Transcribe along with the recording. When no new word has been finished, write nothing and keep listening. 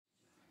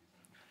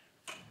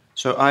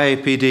So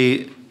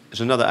IAPD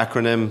is another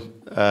acronym,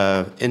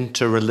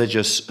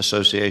 Interreligious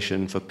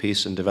Association for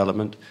Peace and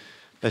Development,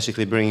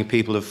 basically bringing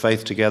people of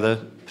faith together,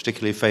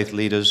 particularly faith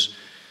leaders,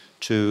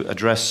 to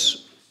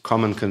address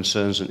common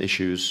concerns and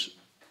issues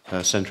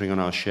centering on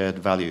our shared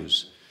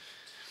values.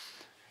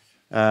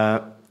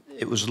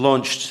 It was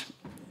launched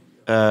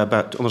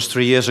about almost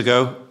 3 years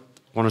ago.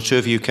 One or two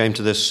of you came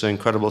to this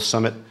incredible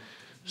summit.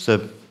 It's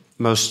the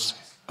most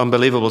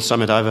unbelievable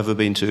summit I've ever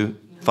been to.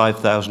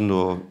 5,000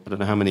 or I don't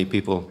know how many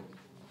people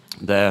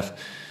there.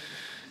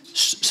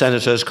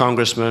 Senators,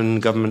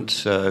 congressmen,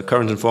 government,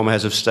 current and former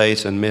heads of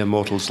state, and mere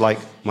mortals like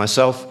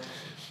myself,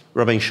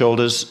 rubbing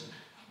shoulders.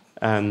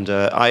 And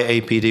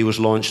IAPD was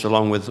launched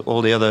along with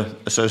all the other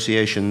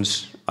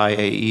associations,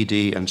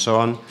 IAED and so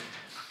on.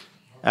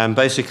 And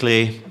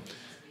basically,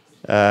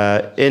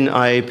 in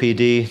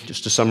IAPD,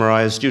 just to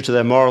summarize, due to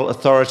their moral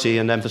authority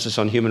and emphasis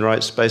on human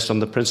rights based on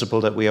the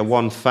principle that we are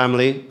one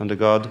family under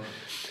God,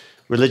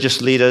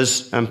 religious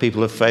leaders and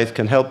people of faith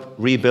can help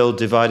rebuild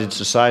divided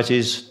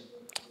societies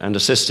and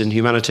assist in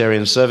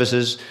humanitarian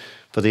services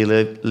for the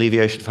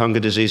alleviation of hunger,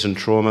 disease, and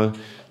trauma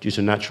due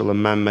to natural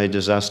and man-made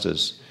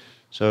disasters.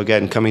 So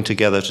again, coming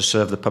together to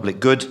serve the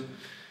public good.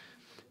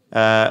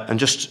 So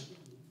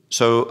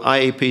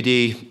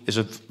IAPD is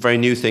a very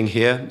new thing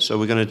here, so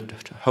we're going to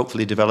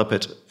hopefully develop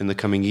it in the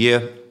coming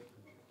year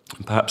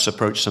and perhaps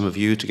approach some of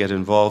you to get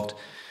involved.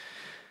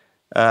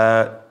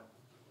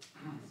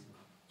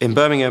 In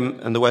Birmingham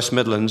and the West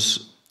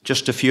Midlands,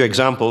 just a few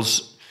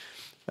examples,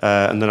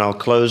 and then I'll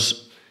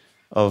close,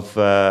 of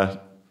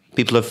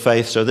people of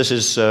faith. So this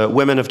is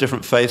women of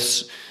different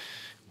faiths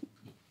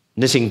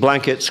knitting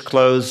blankets,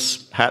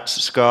 clothes,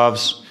 hats,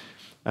 scarves,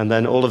 and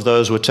then all of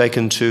those were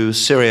taken to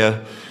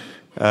Syria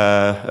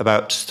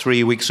about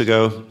 3 weeks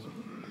ago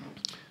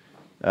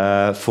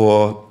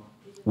for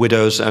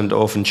widows and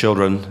orphan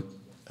children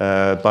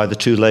by the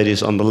two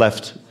ladies on the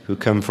left who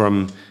come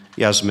from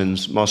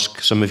Yasmin's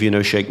mosque. Some of you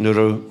know Sheikh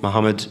Nuru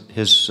Muhammad,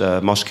 his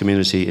mosque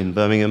community in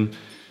Birmingham.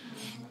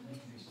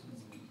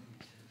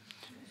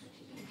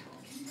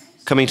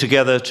 Coming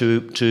together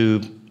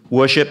to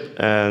worship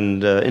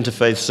and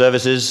interfaith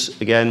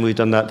services. Again, we've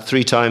done that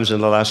 3 times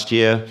in the last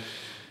year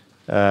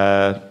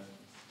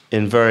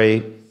in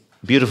very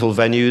beautiful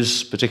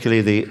venues,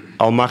 particularly the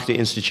Al-Mahdi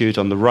Institute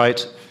on the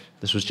right.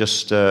 This was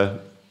just a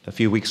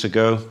few weeks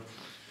ago.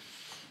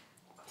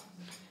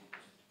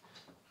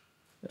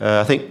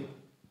 I think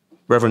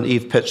Reverend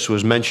Eve Pitts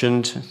was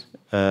mentioned,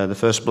 the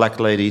first black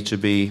lady to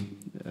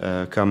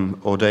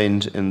become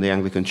ordained in the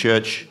Anglican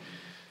Church.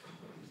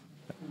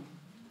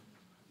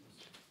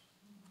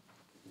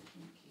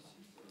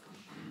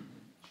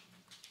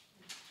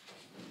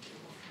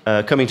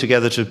 Coming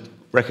together to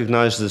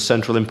recognize the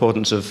central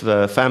importance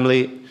of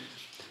family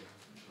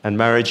and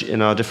marriage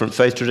in our different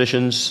faith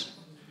traditions.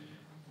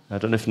 I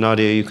don't know if,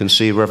 Nadia, you can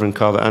see Reverend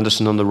Carver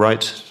Anderson on the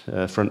right,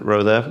 front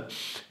row there.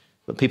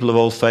 But people of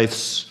all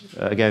faiths,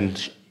 again,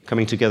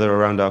 coming together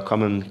around our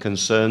common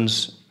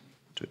concerns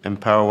to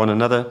empower one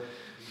another.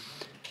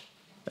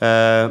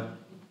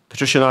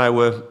 Patricia and I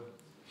were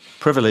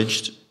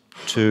privileged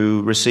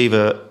to receive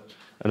an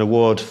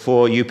award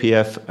for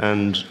UPF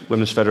and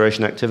Women's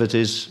Federation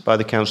activities by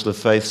the Council of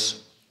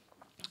Faiths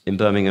in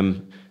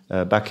Birmingham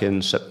back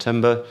in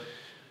September.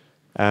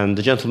 And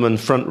the gentleman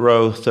front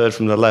row, third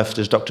from the left,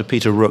 is Dr.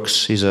 Peter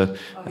Rooks. He's an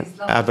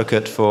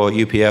advocate for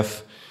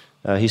UPF.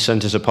 He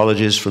sent his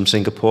apologies from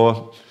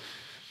Singapore.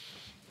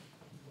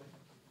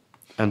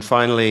 And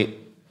finally,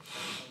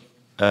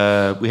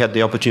 we had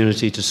the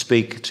opportunity to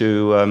speak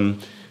to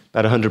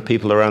about 100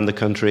 people around the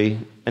country.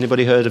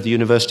 Anybody heard of the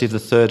University of the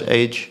Third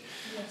Age?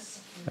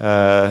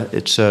 Yes.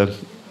 It's a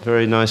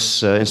very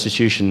nice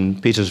institution.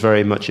 Peter's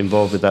very much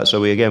involved with that.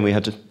 So we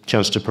had a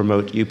chance to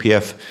promote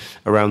UPF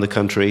around the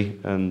country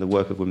and the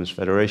work of Women's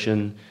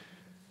Federation.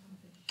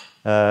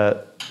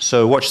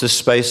 So watch this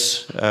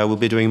space. We'll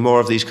be doing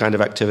more of these kind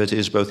of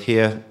activities, both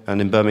here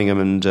and in Birmingham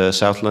and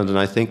South London,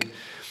 I think,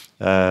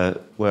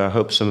 where I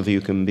hope some of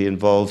you can be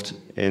involved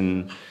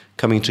in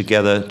coming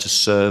together to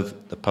serve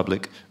the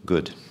public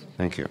good.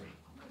 Thank you.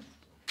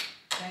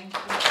 Thank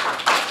you.